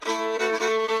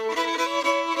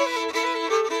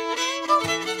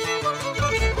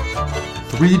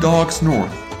Three Dogs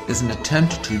North is an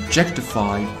attempt to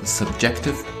objectify the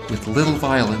subjective with little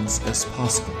violence as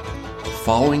possible. The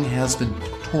following has been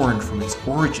torn from its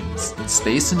origins in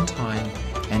space and time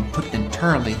and put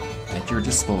entirely at your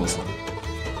disposal.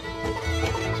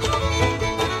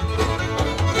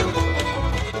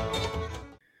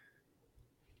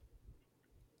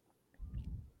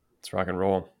 Let's rock and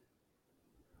roll.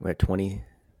 We're at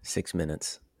 26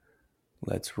 minutes.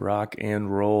 Let's rock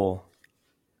and roll.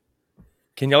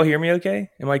 Can y'all hear me okay?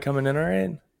 Am I coming in all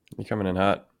right? You're coming in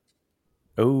hot.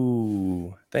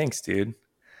 Oh, thanks, dude.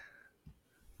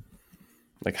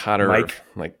 Like hotter, Mike.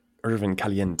 like Irvin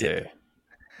Caliente.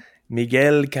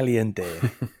 Miguel Caliente.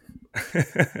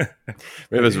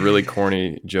 We have this really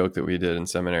corny joke that we did in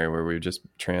seminary where we just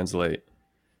translate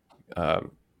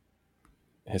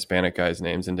Hispanic guys'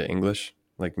 names into English.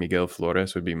 Like Miguel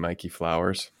Flores would be Mikey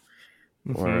Flowers.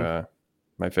 Mm-hmm. Or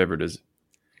my favorite is,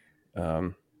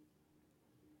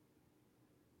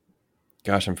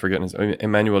 gosh, I'm forgetting his,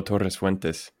 Emmanuel Torres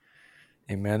Fuentes.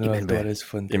 Emmanuel Torres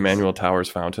Fuentes. Emmanuel Towers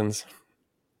Fountains.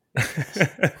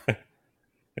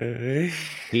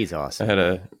 He's I awesome. had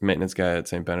a maintenance guy at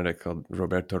St. Benedict called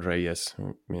Roberto Reyes.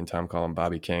 Me and Tom call him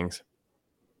Bobby Kings.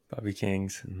 Bobby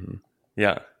Kings. Mm-hmm.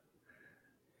 Yeah.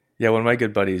 Yeah, one of my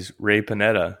good buddies, Ray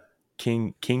Panetta.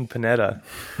 King Panetta.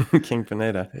 King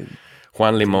Pineda.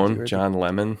 Juan Limon, John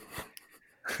Lemon.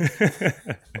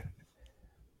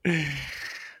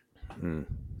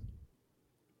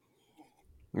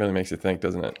 Really makes you think,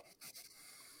 doesn't it?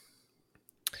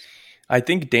 I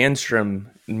think Danstrom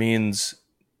means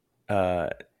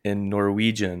in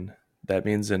Norwegian, that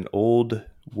means an old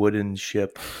wooden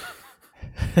ship.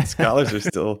 Scholars are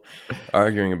still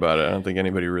arguing about it. I don't think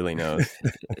anybody really knows.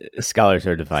 Scholars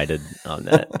are divided on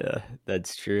that.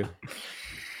 That's true.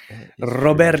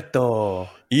 Roberto.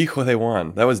 Hijo de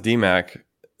Juan. That was DMAC.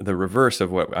 The reverse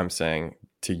of what I'm saying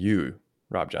to you,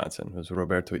 Rob Johnson, was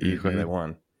Roberto Hijo de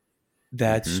Juan.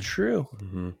 That's true.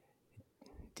 Mm-hmm.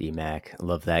 D-Mac.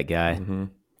 Love that guy. Mm-hmm.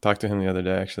 Talked to him the other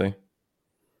day, actually.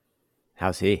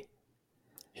 How's he?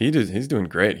 He's doing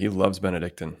great. He loves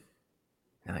Benedictine.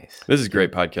 Nice. This is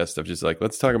great podcast stuff. Just like,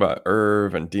 let's talk about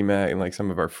Irv and DMAC and like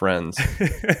some of our friends.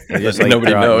 Just like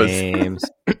nobody drop knows. Names.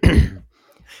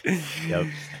 Yep.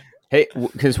 Hey,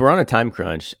 because we're on a time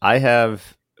crunch, I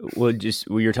have, we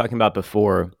were talking about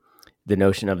before the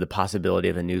notion of the possibility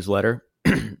of a newsletter,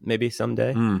 maybe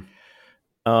someday.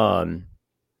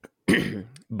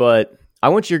 But I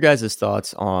want your guys'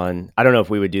 thoughts on, I don't know if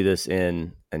we would do this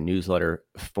in a newsletter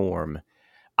form.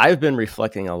 I've been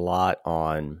reflecting a lot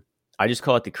on, I just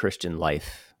call it the Christian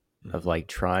life of like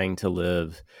trying to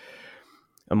live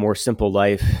a more simple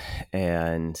life.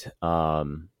 And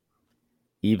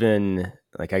even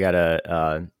like I got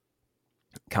a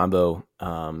combo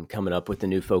coming up with the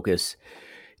New Focus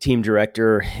team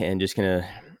director and just going to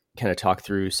kind of talk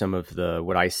through some of the,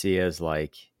 what I see as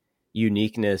like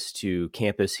uniqueness to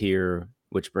campus here,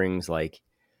 which brings like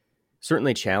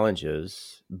certainly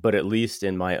challenges, but at least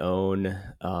in my own,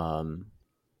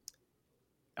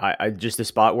 I just the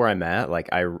spot where I'm at, like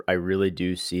I really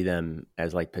do see them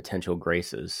as like potential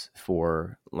graces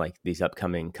for like these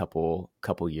upcoming couple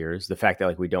years. The fact that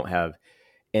like we don't have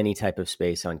any type of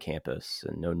space on campus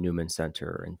and no Newman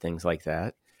Center and things like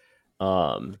that.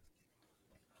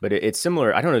 But it's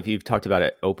similar. I don't know if you've talked about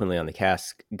it openly on the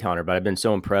cast, Connor, but I've been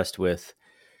so impressed with,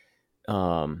 I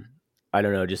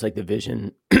don't know, just like the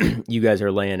vision you guys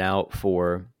are laying out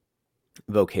for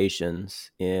vocations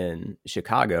in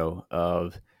Chicago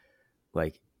of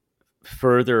like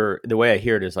further, the way I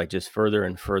hear it is like just further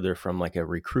and further from like a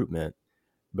recruitment,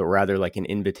 but rather like an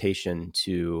invitation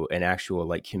to an actual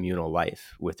like communal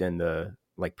life within the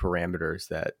like parameters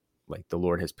that like the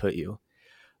Lord has put you.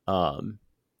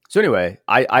 So anyway,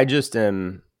 I just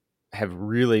have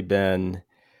really been,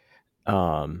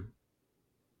 I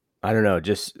don't know,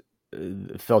 just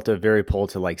felt a very pull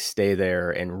to like stay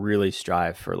there and really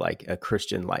strive for like a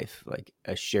Christian life, like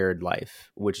a shared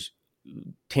life, which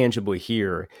tangibly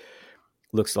here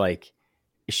looks like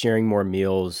sharing more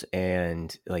meals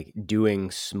and like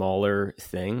doing smaller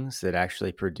things that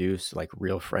actually produce like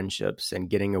real friendships and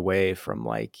getting away from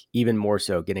like, even more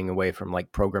so getting away from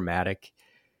like programmatic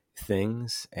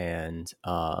things. And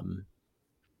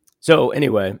so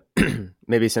anyway,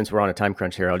 maybe since we're on a time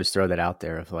crunch here, I'll just throw that out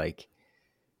there of like,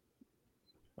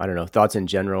 I don't know, thoughts in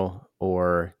general,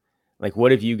 or like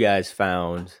what have you guys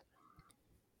found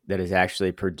that has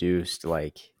actually produced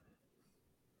like,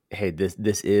 hey,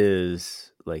 this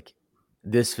is like,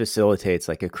 this facilitates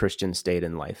like a Christian state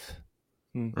in life.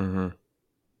 Mm-hmm.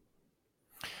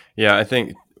 Yeah, I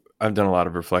think I've done a lot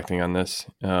of reflecting on this.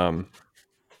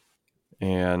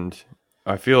 And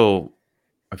I feel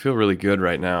I feel really good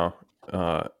right now,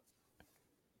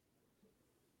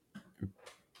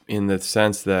 in the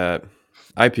sense that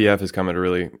IPF has come at a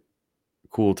really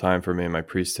cool time for me in my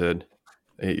priesthood,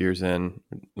 8 years in,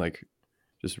 like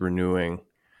just renewing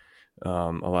a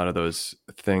lot of those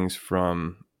things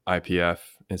from IPF,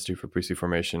 Institute for Priestly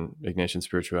Formation, Ignatian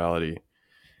Spirituality,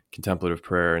 contemplative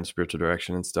prayer and spiritual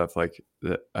direction and stuff like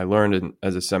that I learned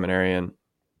as a seminarian.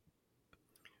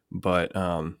 But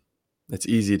it's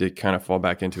easy to kind of fall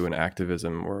back into an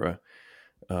activism or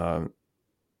a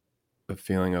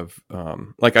feeling of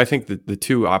like, I think the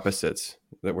two opposites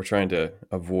that we're trying to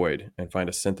avoid and find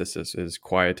a synthesis is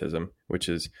quietism, which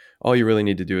is all you really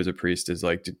need to do as a priest is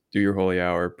like to do your holy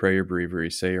hour, pray your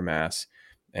breviary, say your mass,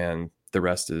 and the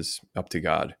rest is up to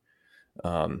God.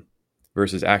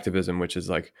 Versus activism, which is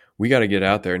like, we got to get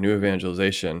out there, new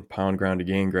evangelization, pound ground to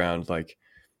gain ground, like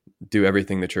do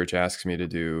everything the church asks me to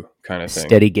do kind of thing.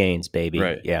 Steady gains, baby.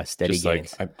 Right. Yeah, steady just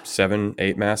gains. Like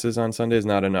 7-8 masses on Sunday is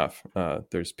not enough.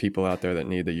 There's people out there that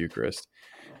need the Eucharist.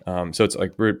 So it's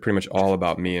like we're pretty much all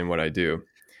about me and what I do.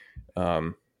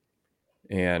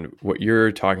 And what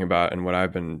you're talking about and what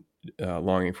I've been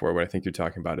longing for, what I think you're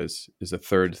talking about is a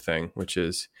third thing, which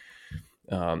is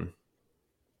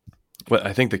what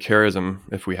I think the charism,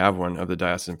 if we have one, of the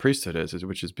diocesan priesthood is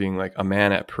which is being like a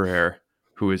man at prayer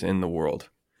who is in the world.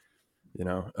 You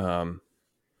know,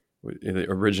 the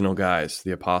original guys,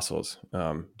 the apostles.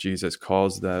 Jesus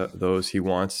calls those he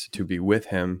wants to be with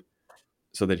him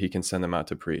so that he can send them out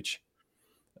to preach.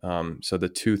 So the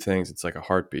two things, it's like a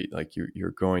heartbeat. Like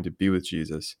you're going to be with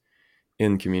Jesus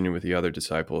in communion with the other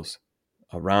disciples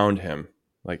around him,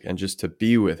 like, and just to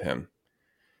be with him.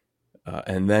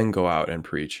 And then go out and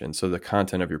preach. And so the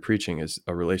content of your preaching is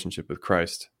a relationship with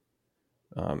Christ.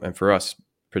 And for us,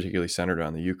 particularly centered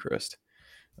on the Eucharist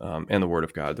and the Word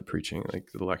of God, the preaching,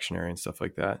 like the lectionary and stuff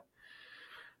like that.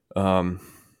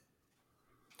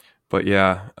 But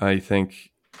yeah, I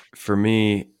think for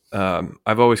me,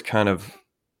 I've always kind of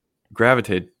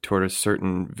gravitated toward a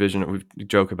certain vision. We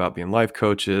joke about being life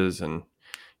coaches and,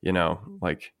 you know,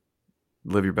 like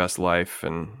live your best life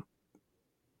and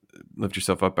lift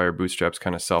yourself up by your bootstraps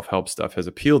kind of self-help stuff has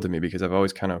appealed to me because I've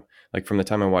always kind of, like, from the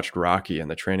time I watched Rocky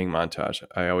and the training montage,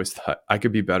 I always thought I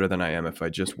could be better than I am if I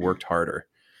just worked harder.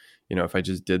 You know, if I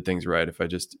just did things right, if I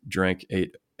just drank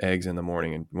 8 eggs in the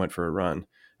morning and went for a run,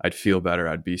 I'd feel better.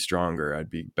 I'd be stronger. I'd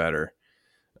be better.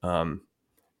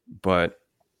 But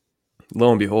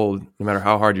lo and behold, no matter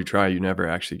how hard you try, you never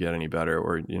actually get any better.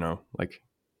 Or, you know, like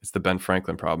it's the Ben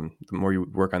Franklin problem. The more you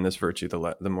work on this virtue,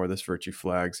 the more this virtue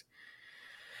flags.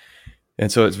 And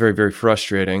so it's very, very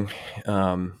frustrating.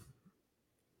 And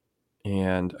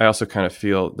I also kind of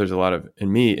feel there's a lot of,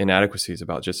 in me, inadequacies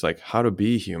about just like how to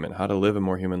be human, how to live a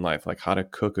more human life, like how to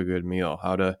cook a good meal,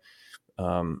 how to,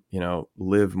 you know,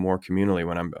 live more communally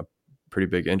when I'm a pretty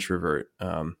big introvert,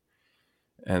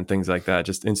 and things like that.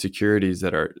 Just insecurities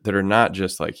that are not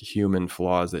just like human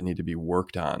flaws that need to be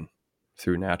worked on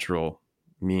through natural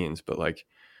means, but like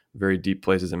very deep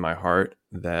places in my heart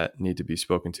that need to be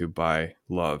spoken to by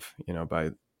love, you know, by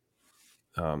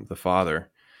the Father,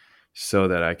 so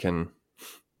that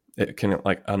it can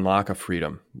like unlock a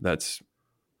freedom that's,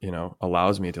 you know,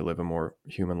 allows me to live a more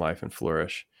human life and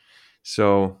flourish.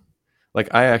 So like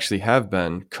I actually have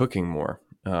been cooking more.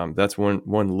 That's one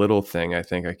little thing I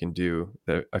think I can do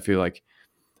that I feel like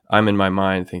I'm in my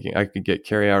mind thinking I could get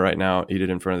carry out right now, eat it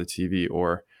in front of the TV,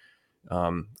 or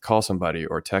call somebody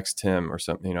or text him or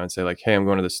something, you know, and say like, hey, I'm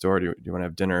going to the store. Do you want to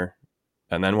have dinner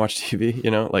and then watch TV?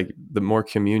 You know, like the more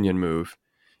communion move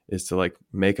is to like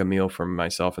make a meal for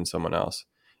myself and someone else.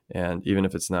 And even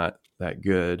if it's not that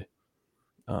good,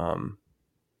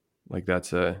 like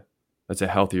that's a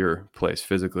healthier place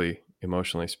physically,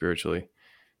 emotionally, spiritually,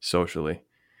 socially.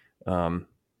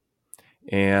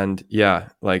 And yeah,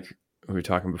 like we were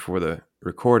talking before the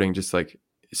recording, just like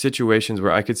situations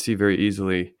where I could see very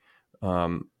easily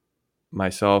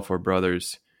myself or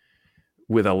brothers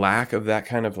with a lack of that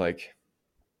kind of like,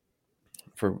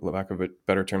 for lack of a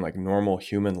better term, like normal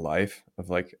human life of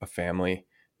like a family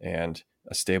and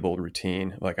a stable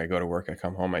routine. Like I go to work, I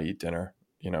come home, I eat dinner,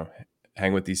 you know,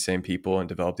 hang with these same people and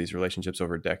develop these relationships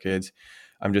over decades.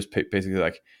 I'm just basically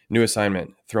like new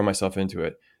assignment, throw myself into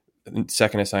it.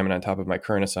 Second assignment on top of my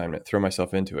current assignment, throw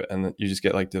myself into it. And you just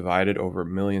get like divided over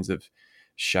millions of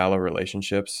shallow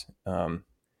relationships.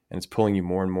 And it's pulling you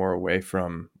more and more away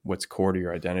from what's core to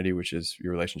your identity, which is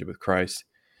your relationship with Christ.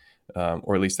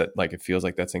 Or at least that, like, it feels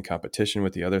like that's in competition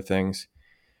with the other things,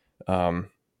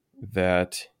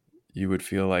 that you would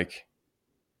feel like,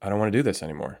 I don't want to do this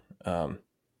anymore.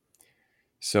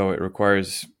 So it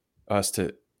requires us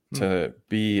to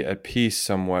be at peace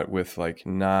somewhat with like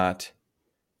not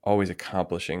always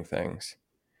accomplishing things.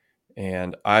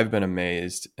 And I've been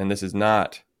amazed, and this is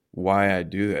not why I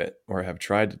do it or have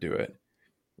tried to do it,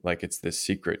 like it's this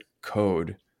secret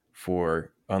code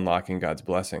for unlocking God's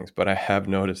blessings. But I have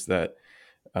noticed that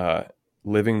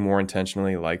living more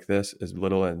intentionally like this, as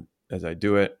little as I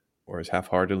do it, or as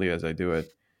half-heartedly as I do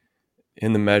it,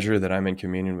 in the measure that I'm in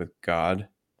communion with God,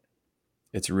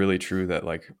 it's really true that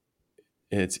like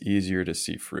it's easier to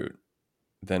see fruit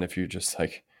than if you're just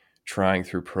like trying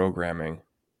through programming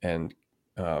and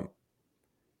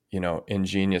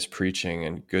ingenious preaching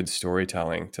and good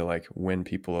storytelling to like win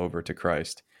people over to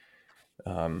Christ.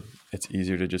 It's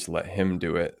easier to just let him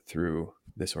do it through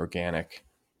this organic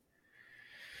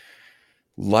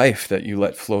life that you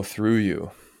let flow through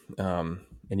you, and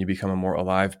you become a more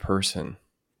alive person.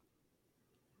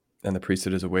 And the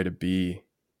priesthood is a way to be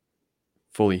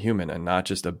fully human and not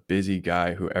just a busy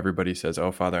guy who everybody says,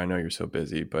 "Oh, Father, I know you're so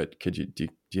busy, but do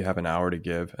you have an hour to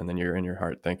give?" And then you're in your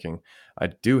heart thinking, "I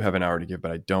do have an hour to give,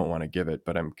 but I don't want to give it,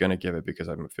 but I'm going to give it because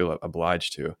I feel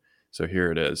obliged to. So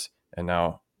here it is. And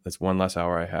now that's one less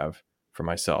hour I have for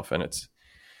myself." And it's,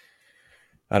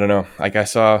 I don't know, like I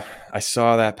saw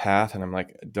that path and I'm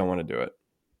like, I don't want to do it.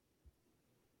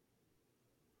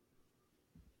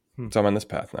 So I'm on this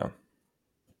path now.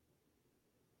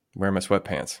 Wearing my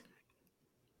sweatpants.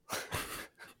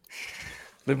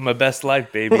 Living my best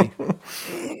life, baby.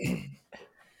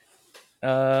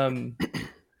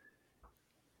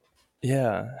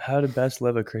 Yeah, how to best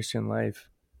live a Christian life.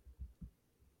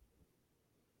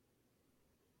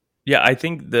 Yeah, I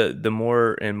think the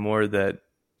more and more that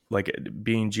like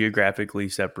being geographically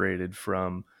separated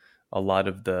from a lot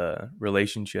of the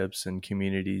relationships and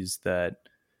communities that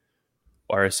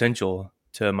are essential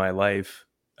to my life,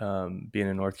 being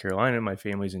in North Carolina, my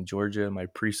family's in Georgia, my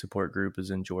pre-support group is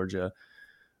in Georgia.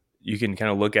 You can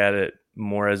kind of look at it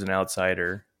more as an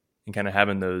outsider and kind of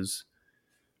having those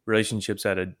relationships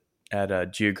at a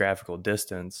geographical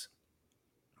distance.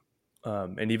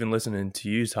 And even listening to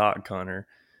you talk, Connor,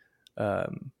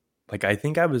 like I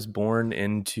think I was born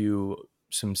into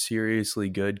some seriously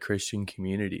good Christian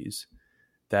communities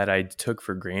that I took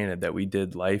for granted, that we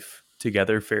did life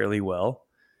together fairly well.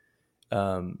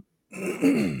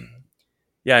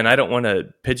 Yeah, and I don't want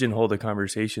to pigeonhole the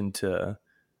conversation to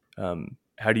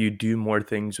how do you do more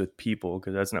things with people,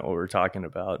 because that's not what we're talking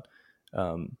about.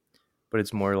 But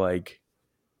it's more like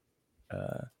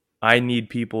I need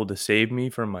people to save me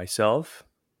from myself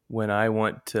when I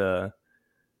want to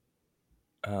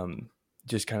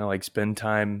just kind of like spend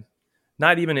time,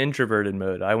 not even introverted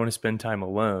mode. I want to spend time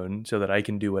alone so that I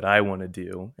can do what I want to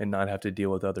do and not have to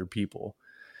deal with other people.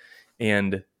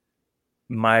 And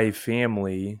my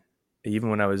family, even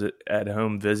when I was at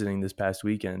home visiting this past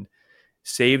weekend,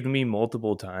 saved me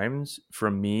multiple times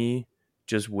from me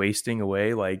just wasting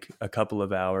away like a couple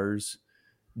of hours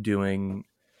doing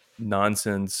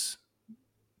nonsense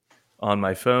on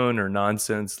my phone or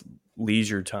nonsense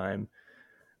leisure time,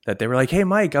 that they were like, "Hey,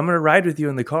 Mike, I'm going to ride with you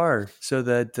in the car so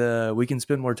that we can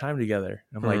spend more time together."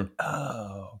 And I'm like,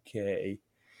 "Oh, okay,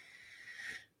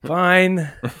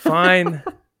 fine.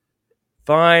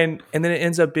 And then it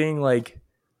ends up being like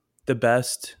the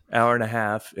best hour and a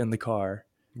half in the car.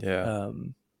 Yeah.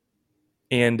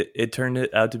 And it turned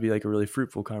out to be like a really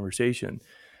fruitful conversation.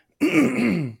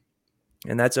 And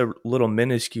that's a little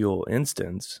minuscule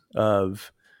instance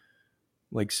of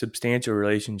like substantial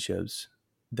relationships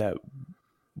that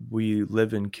we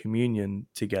live in communion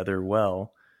together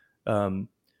well,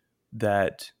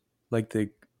 that like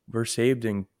we're saved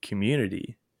in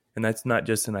community. And that's not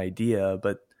just an idea,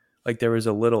 but like there was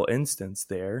a little instance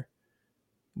there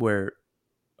where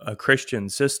a Christian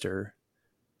sister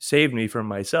saved me from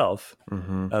myself,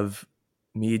 of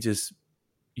me just,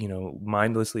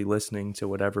 mindlessly listening to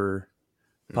whatever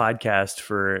podcast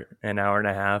for an hour and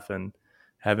a half and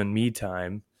having me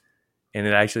time. And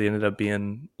it actually ended up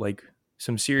being like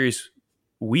some serious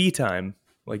we time,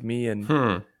 like me and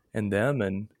them.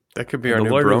 And that could be our new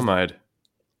bromide.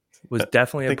 Was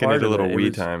definitely a part of it. I think I need a little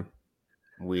we time.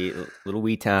 Little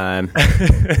we time.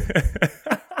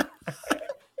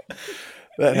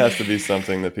 That has to be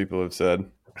something that people have said.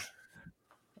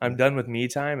 I'm done with me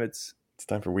time. It's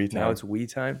time for we time. Now it's we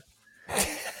time.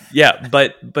 Yeah,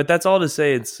 but that's all to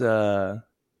say. It's I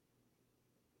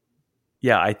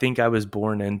think I was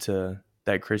born into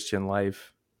that Christian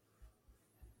life,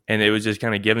 and it was just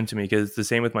kind of given to me, because it's the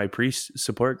same with my priest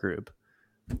support group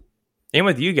and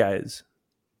with you guys.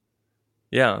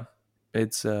 Yeah,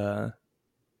 it's I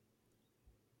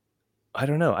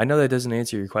don't know. I know that doesn't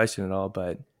answer your question at all,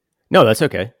 but no, that's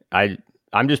okay.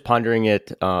 I'm just pondering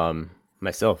it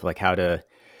myself, like how to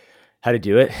how to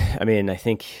do it. I mean, I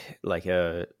think like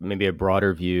maybe a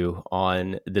broader view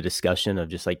on the discussion of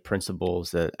just like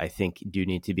principles that I think do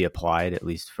need to be applied, at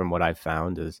least from what I've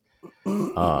found, is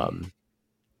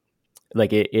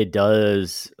like it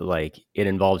does, like it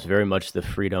involves very much the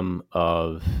freedom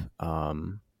of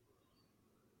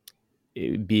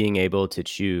being able to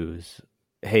choose,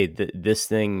 hey, this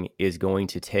thing is going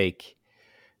to take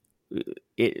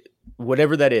it,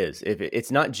 whatever that is. If it's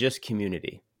not just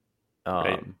community,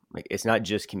 Right. like it's not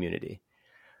just community,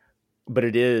 but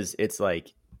it's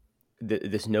like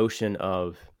this notion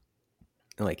of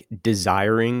like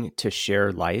desiring to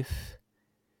share life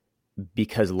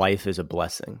because life is a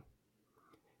blessing.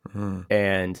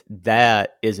 And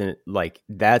that isn't like,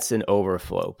 that's an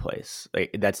overflow place.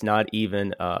 Like that's not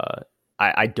even,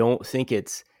 I don't think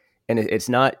it's, and it's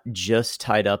not just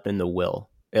tied up in the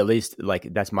will, at least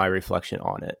like that's my reflection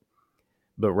on it,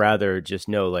 but rather just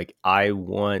know, like I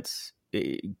want,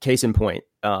 case in point,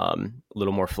 a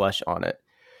little more flesh on it,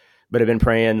 but I've been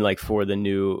praying like for the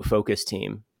new Focus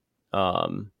team,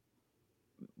 coming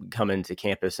to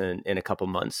campus in a couple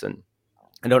months, and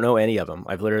I don't know any of them.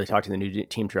 I've literally talked to the new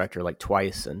team director like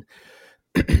twice, and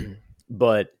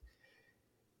but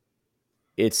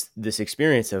it's this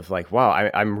experience of like, wow,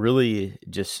 I'm really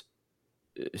just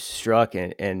struck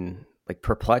and like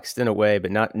perplexed in a way,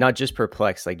 but not just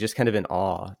perplexed, like just kind of in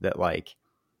awe that like,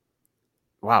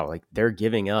 wow, like they're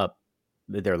giving up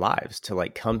their lives to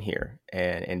like come here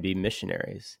and be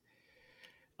missionaries.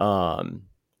 And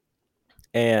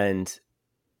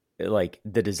like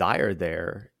the desire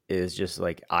there is just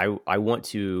like, I want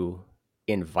to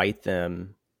invite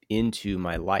them into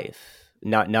my life,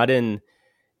 not in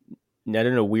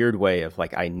a weird way of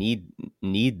like I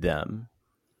need them,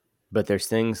 but there's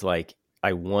things like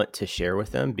I want to share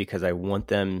with them because I want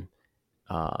them,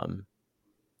 I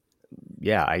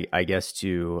guess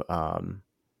to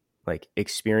like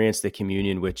experience the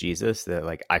communion with Jesus that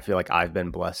like I feel like I've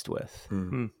been blessed with.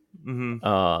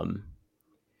 Mm-hmm.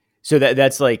 So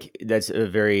that's a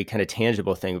very kind of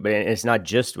tangible thing, but it's not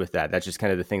just with that. That's just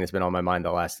kind of the thing that's been on my mind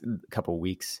the last couple of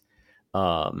weeks,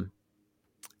 a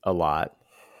lot.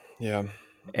 Yeah.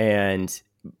 And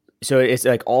so it's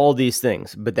like all these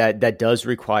things, but that does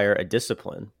require a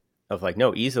discipline of like,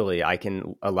 no, easily I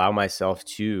can allow myself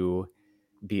to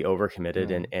be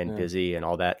overcommitted and busy and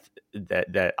all that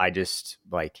I just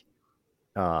like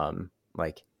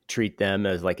treat them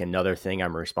as like another thing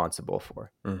I'm responsible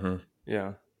for. Mm-hmm.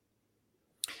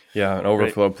 Yeah, an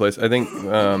overflow place. I think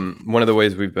one of the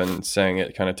ways we've been saying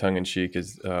it kind of tongue in cheek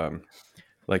is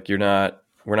like we're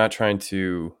not trying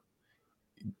to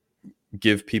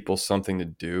give people something to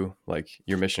do. Like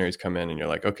your missionaries come in and you're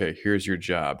like, okay, here's your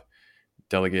job,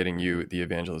 delegating you the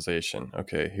evangelization.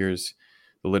 Okay, here's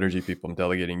the liturgy people, I'm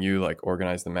delegating you like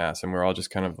organize the mass. And we're all just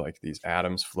kind of like these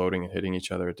atoms floating and hitting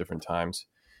each other at different times.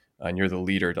 And you're the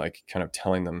leader, like kind of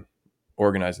telling them,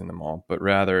 organizing them all, but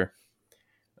rather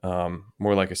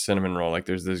more like a cinnamon roll. Like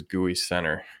there's this gooey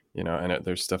center, and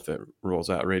there's stuff that rolls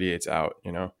out, radiates out,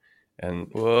 and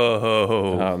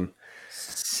whoa,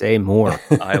 say more.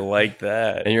 I like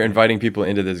that. And you're inviting people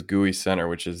into this gooey center,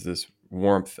 which is this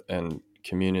warmth and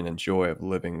communion and joy of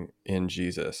living in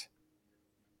Jesus,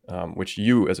 which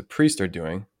you as a priest are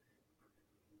doing,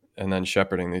 and then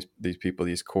shepherding these people,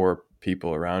 these core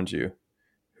people around you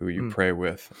who you pray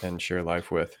with and share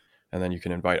life with. And then you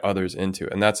can invite others into,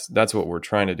 and that's what we're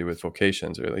trying to do with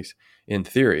vocations, or at least in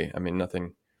theory. I mean, it's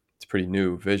a pretty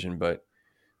new vision, but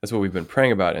that's what we've been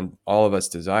praying about. And all of us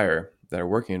desire that are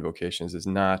working in vocations is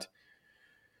not,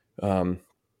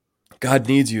 God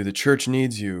needs you, the church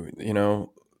needs you,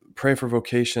 pray for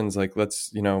vocations. Like,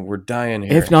 let's, we're dying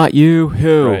here. If not you,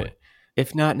 who? Right.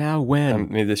 If not now, when? I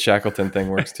mean, the Shackleton thing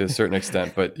works to a certain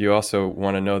extent, but you also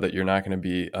want to know that you're not going to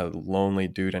be a lonely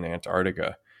dude in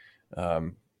Antarctica,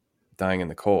 dying in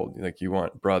the cold. Like you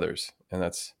want brothers, and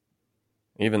that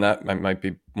might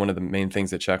be one of the main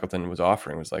things that Shackleton was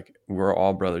offering, was like, we're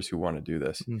all brothers who want to do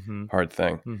this hard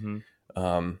thing.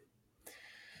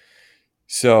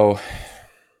 So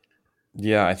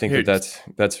yeah, I think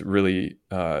that's really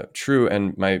true.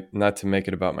 And not to make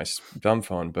it about my dumb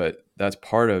phone, but that's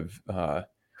part of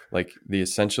like the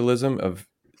essentialism of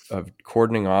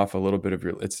cordoning off a little bit of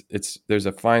there's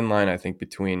a fine line, I think,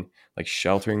 between like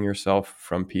sheltering yourself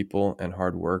from people and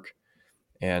hard work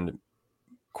and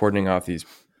cordoning off these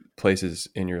places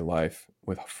in your life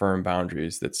with firm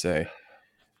boundaries that say,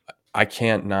 I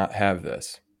can't not have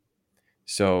this.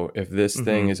 So if this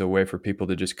thing is a way for people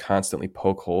to just constantly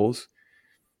poke holes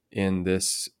in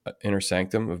this inner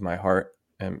sanctum of my heart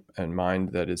and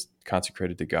mind that is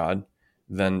consecrated to God,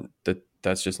 then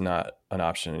that's just not an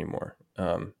option anymore.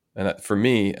 And that, for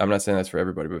me, I'm not saying that's for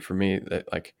everybody, but for me,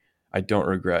 that like I don't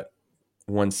regret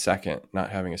 1 second not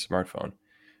having a smartphone.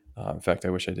 In fact, I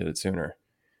wish I did it sooner,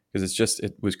 because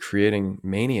it was creating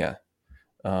mania.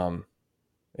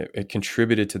 It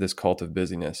contributed to this cult of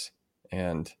busyness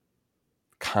and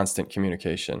constant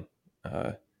communication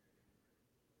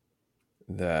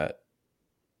that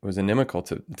was inimical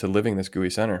to living this GUI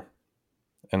center.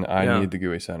 And I need the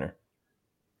GUI center.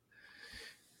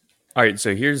 All right,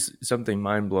 so here's something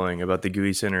mind-blowing about the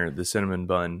GUI center, the cinnamon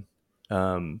bun.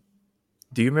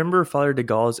 Do you remember Father de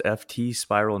Gaulle's FT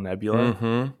spiral nebula?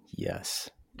 Mm-hmm. Yes.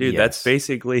 Dude, yes. That's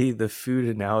basically the food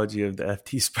analogy of the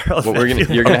FT spiral. Well,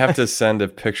 you're gonna have to send a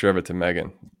picture of it to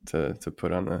Megan to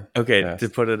put on the to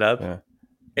put it up. Yeah.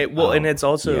 And it's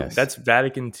also yes. That's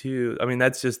Vatican II. I mean,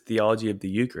 that's just theology of the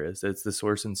Eucharist. It's the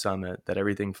source and summit, that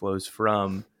everything flows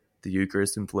from the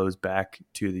Eucharist and flows back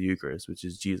to the Eucharist, which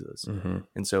is Jesus. Mm-hmm.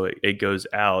 And so it goes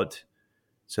out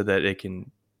so that it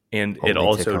can, and Only it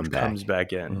also come comes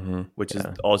back in, Mm-hmm. which is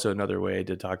also another way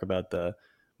to talk about the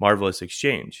marvelous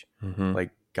exchange. Mm-hmm.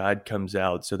 Like God comes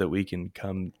out so that we can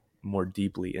come more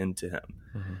deeply into him.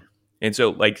 Mm-hmm. And so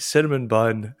like cinnamon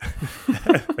bun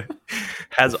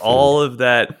has all of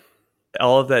that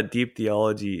deep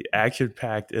theology action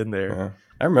packed in there. Yeah.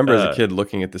 I remember as a kid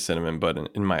looking at the cinnamon bun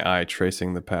in my eye,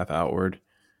 tracing the path outward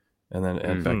and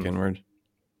then back inward.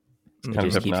 It's It kind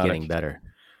of just keeps hypnotic. getting better.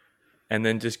 And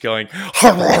then just going,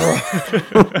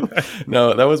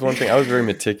 No, that was one thing. I was very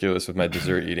meticulous with my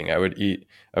dessert eating. I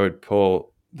would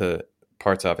pull the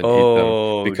parts off and eat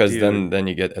them, because dude. then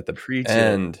you get at the Preach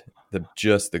end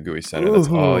just the GUI center. That's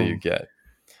all you get.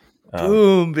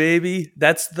 Boom, baby.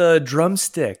 That's the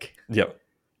drumstick. Yep.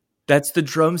 That's the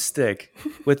drumstick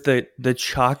with the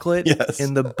chocolate Yes.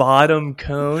 in the bottom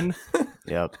cone.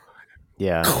 Yep.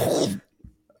 Yeah.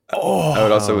 I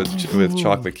would also with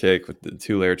chocolate cake, with the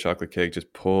 2-layer chocolate cake,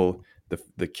 just pull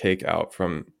the cake out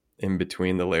from in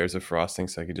between the layers of frosting,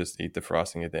 so I could just eat the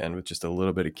frosting at the end with just a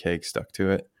little bit of cake stuck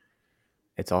to it.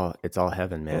 It's all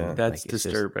heaven, man. Yeah. That's Like, it's just-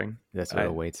 disturbing. that's what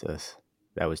awaits us.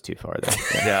 That was too far though.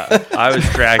 Yeah, I was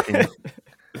tracking.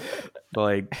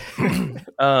 Like,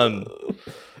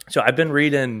 so I've been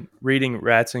reading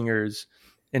Ratzinger's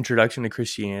Introduction to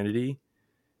Christianity.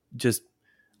 Just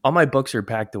all my books are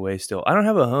packed away still. I don't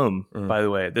have a home, by the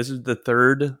way. This is the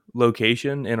third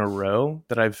location in a row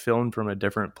that I've filmed from a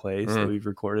different place, that we've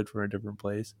recorded from a different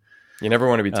place. You never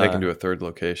want to be taken to a third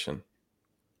location.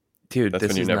 Dude, That's this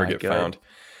when you is never not get good. found.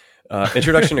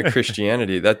 Introduction to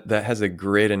Christianity, that has a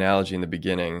great analogy in the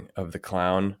beginning of the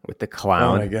clown. With the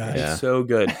clown. Oh my gosh. Yeah. So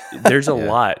good. There's a Yeah.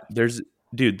 lot.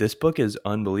 Dude, this book is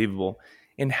unbelievable.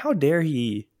 And how dare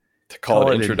he To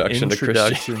call it an introduction to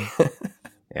Christianity.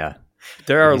 Yeah.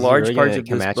 There are Is he large really parts gonna of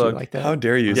come this at you book. like that? How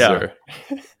dare you, Yeah.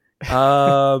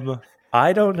 sir?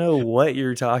 I don't know what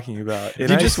you're talking about. And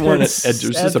You I just spent want just a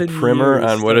 7 primer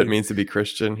years on what it studying- means to be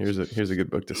Christian. Here's a good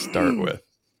book to start with.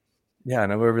 Yeah,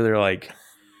 and I'm over there like,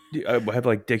 I have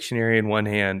like dictionary in one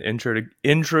hand, intro to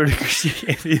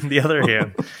Christianity in the other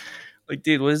hand. Like,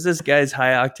 dude, what does this guy's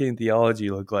high octane theology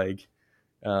look like?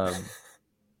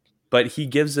 But he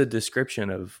gives a description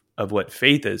of what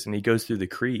faith is, and he goes through the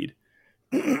creed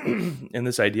and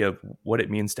this idea of what it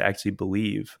means to actually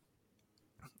believe.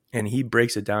 And he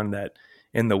breaks it down that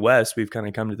in the West, we've kind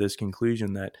of come to this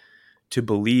conclusion that to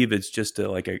believe is just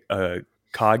a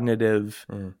cognitive,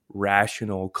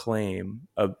 rational claim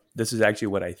of this is actually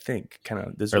what I think. Kind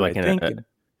of this is Or what like I think.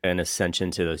 an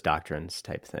ascension to those doctrines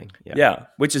type thing. Yeah. Yeah,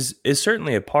 which is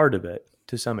certainly a part of it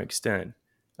to some extent.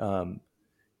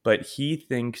 But he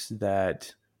thinks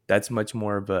that that's much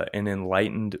more of an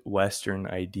enlightened Western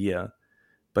idea,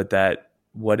 but that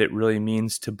what it really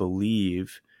means to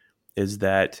believe is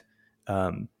that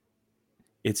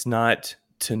it's not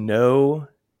to know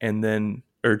and then,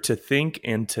 or to think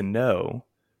and to know.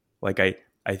 Like I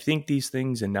think these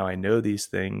things and now I know these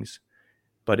things,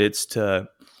 but it's to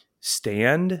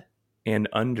stand and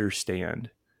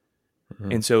understand.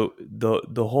 Mm-hmm. And so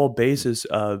the whole basis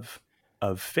of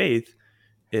faith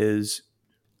is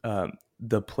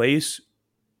the place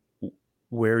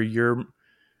where you're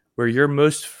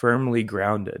most firmly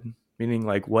grounded, meaning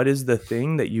like what is the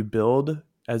thing that you build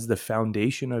as the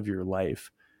foundation of your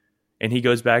life. And he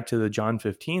goes back to the John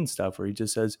 15 stuff where he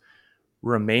just says,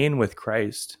 remain with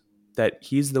Christ, that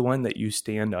he's the one that you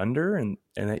stand under and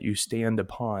that you stand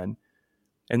upon.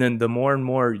 And then the more and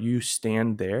more you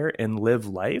stand there and live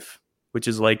life, which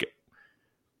is like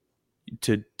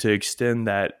to extend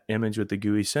that image with the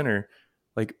GUI center,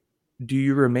 like, do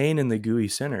you remain in the GUI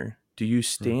center? Do you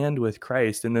stand with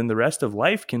Christ? And then the rest of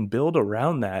life can build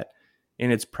around that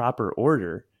in its proper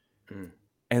order.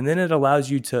 And then it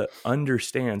allows you to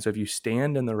understand. So if you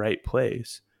stand in the right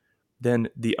place, then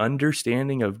the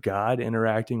understanding of God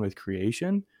interacting with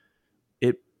creation,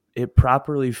 it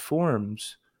properly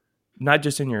forms, not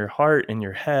just in your heart and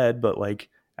your head, but like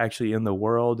actually in the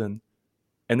world. And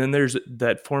then there's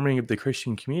that forming of the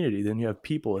Christian community. Then you have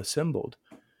people assembled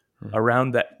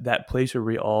around that place where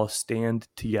we all stand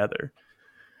together.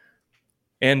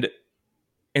 And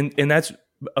that's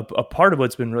a part of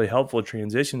what's been really helpful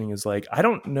transitioning is like, I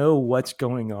don't know what's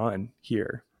going on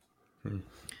here.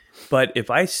 But if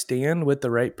I stand with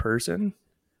the right person,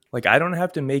 like I don't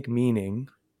have to make meaning,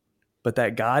 but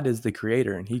that God is the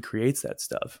creator and he creates that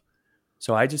stuff.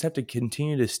 So I just have to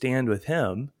continue to stand with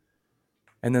him,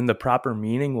 and then the proper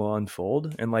meaning will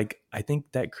unfold. And like, I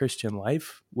think that Christian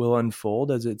life will unfold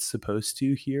as it's supposed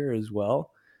to here as well.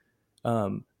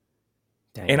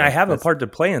 And I have a part to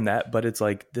play in that, but it's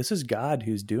like, this is God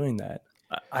who's doing that.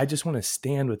 I just want to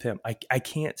stand with him. I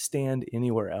can't stand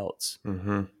anywhere else.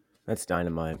 Mm-hmm. That's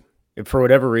dynamite. For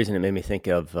whatever reason, it made me think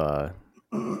of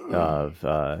and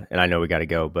I know we got to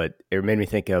go, but it made me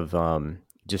think of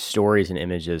just stories and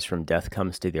images from Death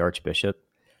Comes to the Archbishop,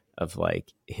 of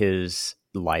like his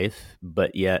life,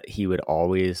 but yet he would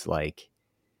always like,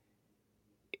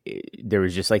 there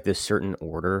was just like this certain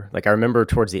order. Like I remember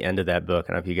towards the end of that book,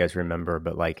 I don't know if you guys remember,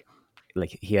 but like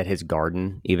he had his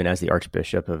garden even as the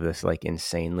Archbishop of this like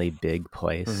insanely big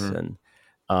place. Mm-hmm.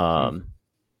 And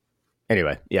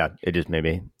anyway, yeah, it just made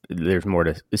me, there's more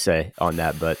to say on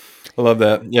that, but I love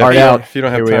that. Yeah, if you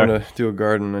don't have time to do a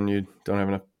garden, then you don't have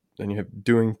enough, then you have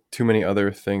doing too many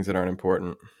other things that aren't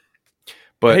important.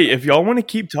 But hey, if y'all want to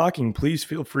keep talking, please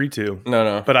feel free to.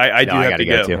 No. But I do have to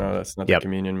go. No, that's not the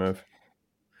communion move.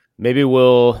 Maybe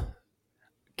we'll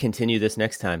continue this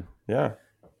next time. Yeah.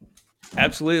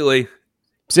 Absolutely.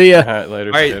 See ya. All right,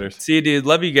 later. All right, see you, dude.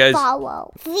 Love you guys.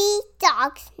 Follow 3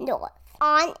 Dogs North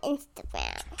on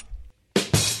Instagram.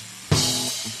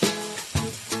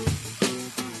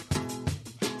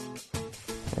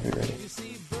 Are you ready?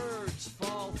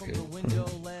 Okay.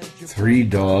 3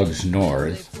 Dogs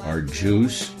North are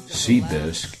Juice,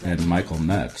 Seabisc, and Michael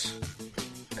Metz.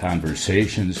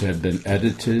 Conversations have been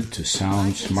edited to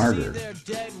sound smarter.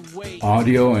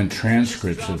 Audio and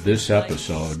transcripts of this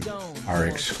episode are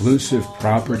exclusive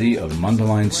property of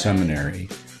Mundelein Seminary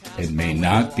and may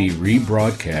not be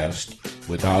rebroadcast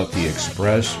without the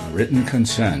express written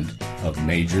consent of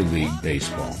Major League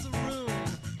Baseball.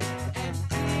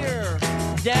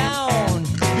 Down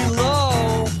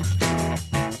below,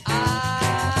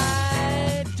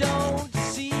 I don't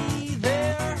see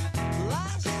their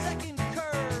last second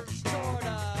curves toward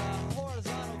a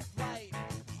horizontal flight.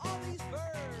 All these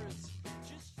birds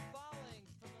just falling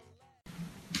from the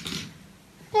left.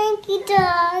 Thank you,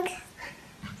 dogs.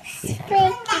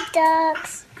 Thank you,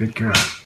 dogs. Good girl.